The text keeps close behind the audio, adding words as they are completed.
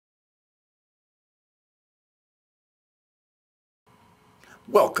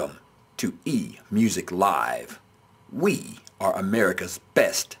Welcome to E-Music Live. We are America's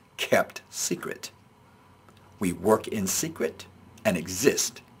best kept secret. We work in secret and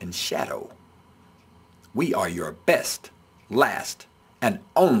exist in shadow. We are your best, last, and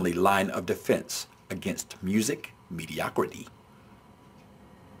only line of defense against music mediocrity.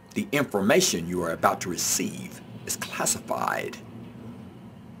 The information you are about to receive is classified.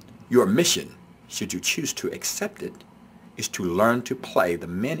 Your mission, should you choose to accept it, is to learn to play the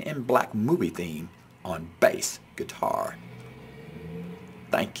Men in Black movie theme on bass guitar.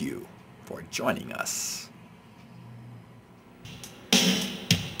 Thank you for joining us.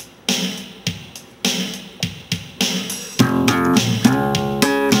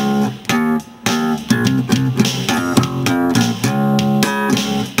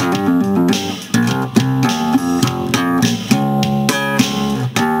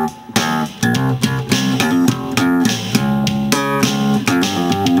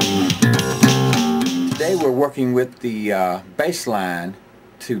 Working with the bass line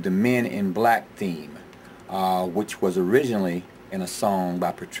to the Men in Black theme, which was originally in a song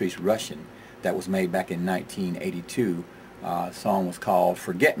by Patrice Rushen that was made back in 1982. The song was called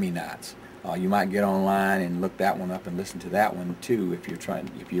Forget Me Nots. You might get online and look that one up and listen to that one too if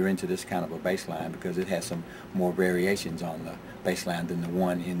you're into this kind of a bass line, because it has some more variations on the bass line than the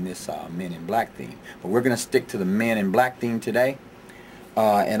one in this Men in Black theme. But we're going to stick to the Men in Black theme today.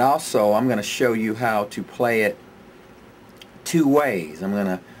 And also I'm going to show you how to play it two ways. I'm going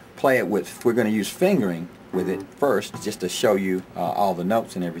to play it with, we're going to use fingering with it first just to show you all the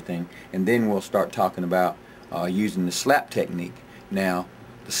notes and everything, and then we'll start talking about using the slap technique. Now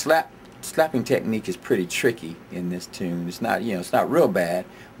the slapping technique is pretty tricky in this tune. It's not, it's not real bad,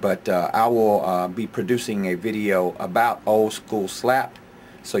 but I will be producing a video about old school slap,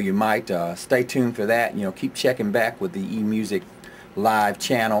 so you might stay tuned for that. Keep checking back with the E-Music Live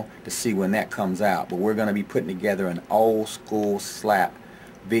channel to see when that comes out. But we're going to be putting together an old school slap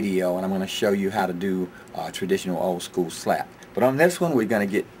video, and I'm going to show you how to do traditional old school slap. But on this one we're going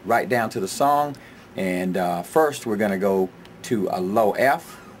to get right down to the song, and first we're going to go to a low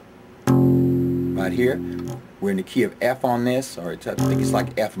F right here. We're in the key of F on this, or I think it's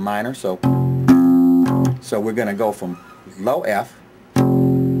like F minor, so we're going to go from low F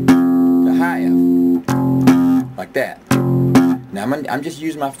to high F like that. Now I'm just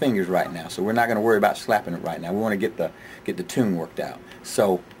using my fingers right now, so we're not going to worry about slapping it right now. We want to get the tune worked out.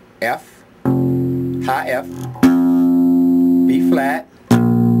 So F, high F, B flat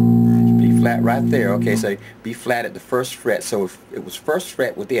right there. Okay, so B flat at the first fret. So if it was first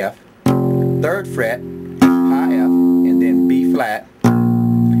fret with the F, third fret, high F, and then B flat,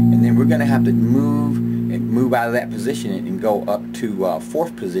 and then we're going to have to move out of that position and go up to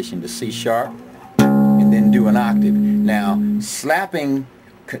fourth position to C sharp, and then do an octave. Now slapping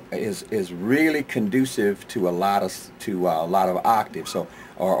is really conducive to a lot of octaves. So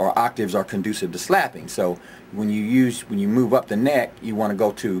or octaves are conducive to slapping. So when you move up the neck, you want to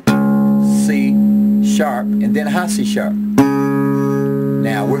go to C sharp and then high C sharp.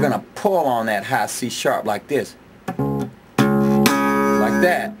 Now we're going to pull on that high C sharp like this, like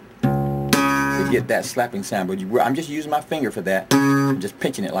that, to get that slapping sound. But I'm just using my finger for that. I'm just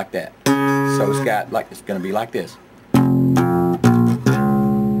pinching it like that. So it's going to be like this.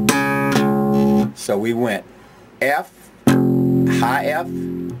 So we went F, high F,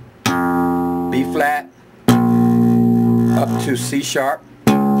 B flat, up to C sharp,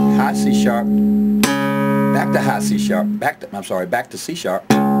 high C sharp, back to high C sharp, back to C sharp,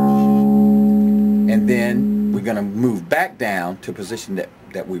 and then we're going to move back down to a position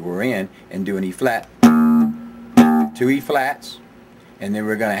that we were in and do an E flat, two E flats, and then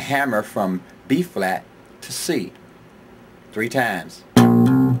we're going to hammer from B flat to C 3 times.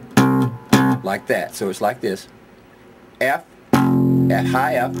 Like that. So it's like this: F,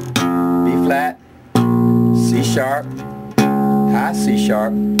 high F, B flat, C sharp, high C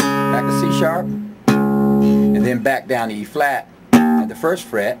sharp, back to C sharp, and then back down to E flat at the first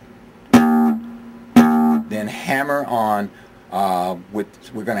fret. Then hammer on we're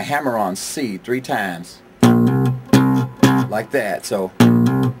going to hammer on C 3 times, like that. So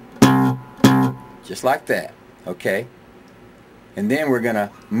just like that. Okay. And then we're going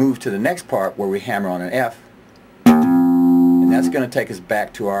to move to the next part where we hammer on an F, and that's going to take us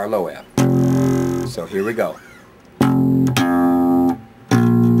back to our low F. So here we go.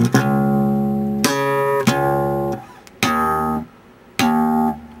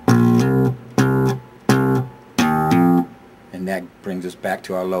 And that brings us back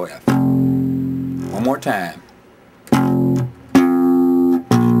to our low F. One more time.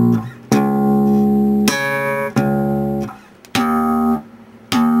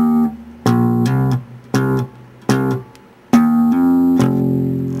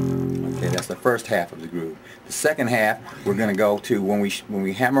 half of the groove. The second half, we're going to go to when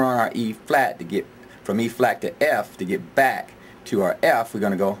we hammer on our E flat to get from E flat to F to get back to our F. We're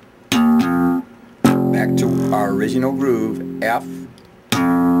going to go back to our original groove, F,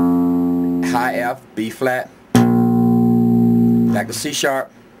 high F, B flat, back to C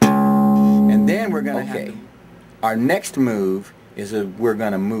sharp, and then we're going to our next move is we're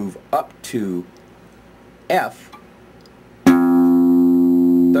going to move up to F,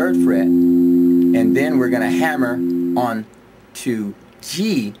 3rd fret, and then we're going to hammer on to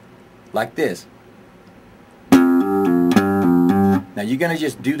G like this. Now you're going to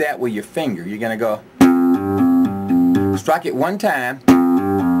just do that with your finger. You're going to go strike it one time,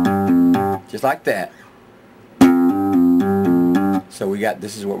 just like that. So we got,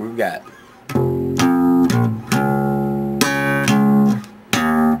 this is what we've got.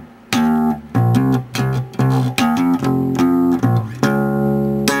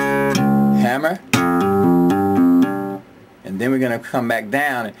 Hammer, and then we're going to come back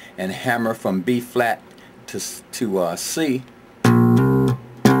down and hammer from B flat to C, and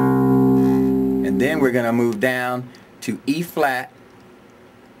then we're going to move down to E flat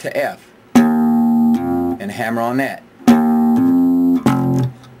to F and hammer on that,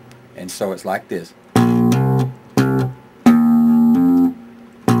 and so it's like this.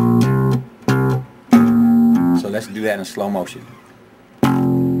 So let's do that in slow motion.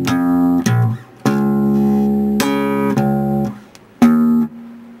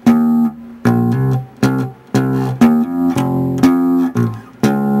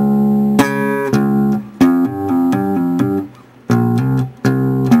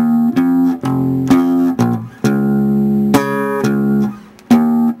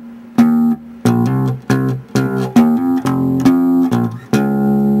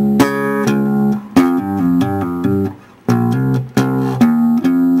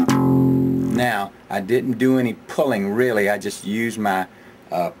 I didn't do any pulling really. I just used my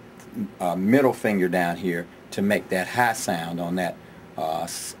middle finger down here to make that high sound on that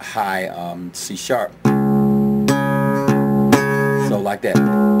high C sharp. So like that.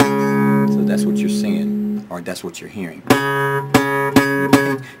 So that's what you're seeing, or that's what you're hearing.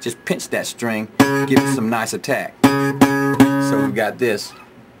 Just pinch that string, give it some nice attack. So we've got this.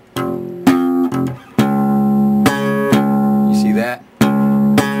 You see that?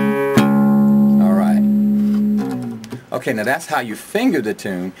 Okay, now that's how you finger the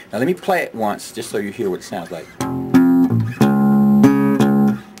tune. Now let me play it once, just so you hear what it sounds like.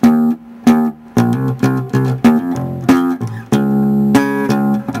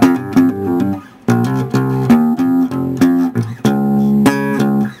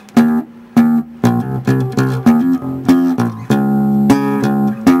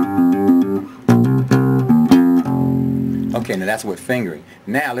 Okay, now that's with fingering.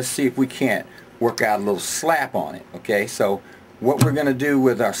 Now let's see if we can't work out a little slap on it. Okay, so what we're going to do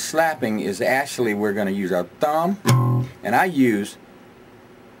with our slapping is actually we're going to use our thumb, and I use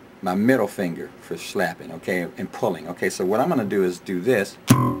my middle finger for slapping, okay, and pulling. Okay, so what I'm going to do is do this.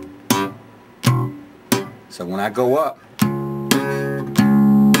 So when I go up, I'm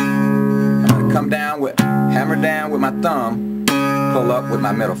going to come down with, hammer down with my thumb, pull up with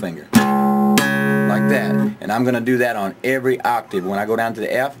my middle finger, like that. And I'm going to do that on every octave. When I go down to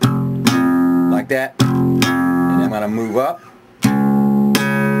the F, like that, and I'm going to move up,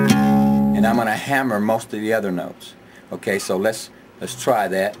 and I'm going to hammer most of the other notes. Okay, so let's try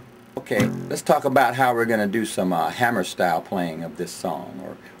that. Okay, let's talk about how we're going to do some hammer style playing of this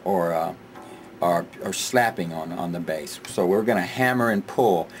song, or slapping on the bass. So we're going to hammer and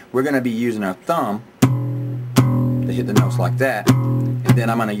pull. We're going to be using our thumb to hit the notes like that, and then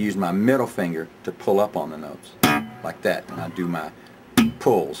I'm going to use my middle finger to pull up on the notes like that, and I'll do my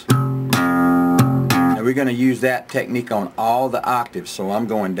pulls. And we're going to use that technique on all the octaves. So I'm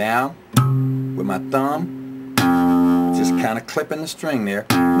going down with my thumb, just kind of clipping the string there,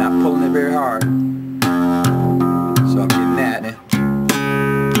 not pulling it very hard. So I'm getting that,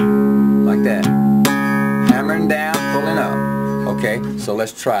 like that. Hammering down, pulling up. Okay, so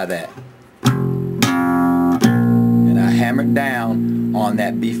let's try that. And I hammered down on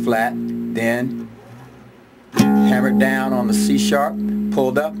that B flat, then hammered down on the C sharp,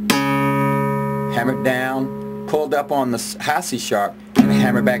 pulled up, hammered down, pulled up on the high C sharp, and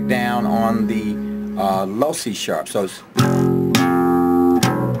hammered back down on the low C sharp. So it's,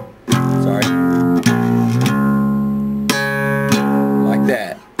 sorry, like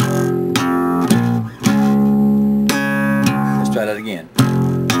that. Let's try that again.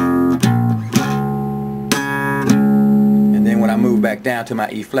 And then when I move back down to my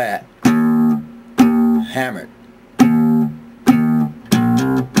E flat, hammered.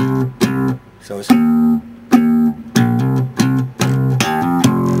 So it's, and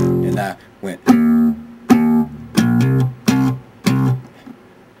I went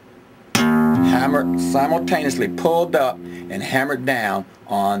hammered, simultaneously pulled up and hammered down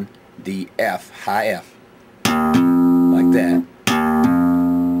on the F, high F, like that.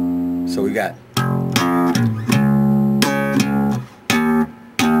 So we got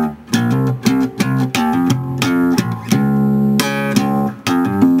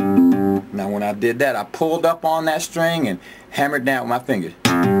I did that, I pulled up on that string and hammered down with my fingers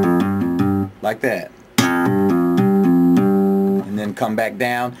like that, and then come back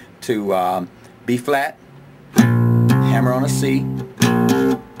down to B flat, hammer on a C,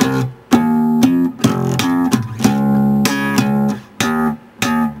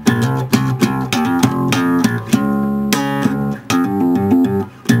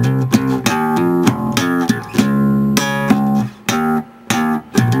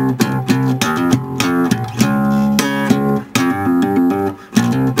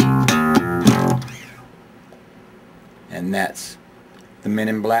 and that's the Men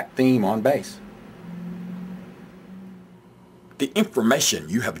in Black theme on bass. The information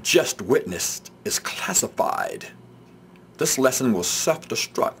you have just witnessed is classified. This lesson will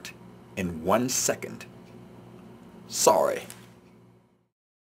self-destruct in 1 second. Sorry.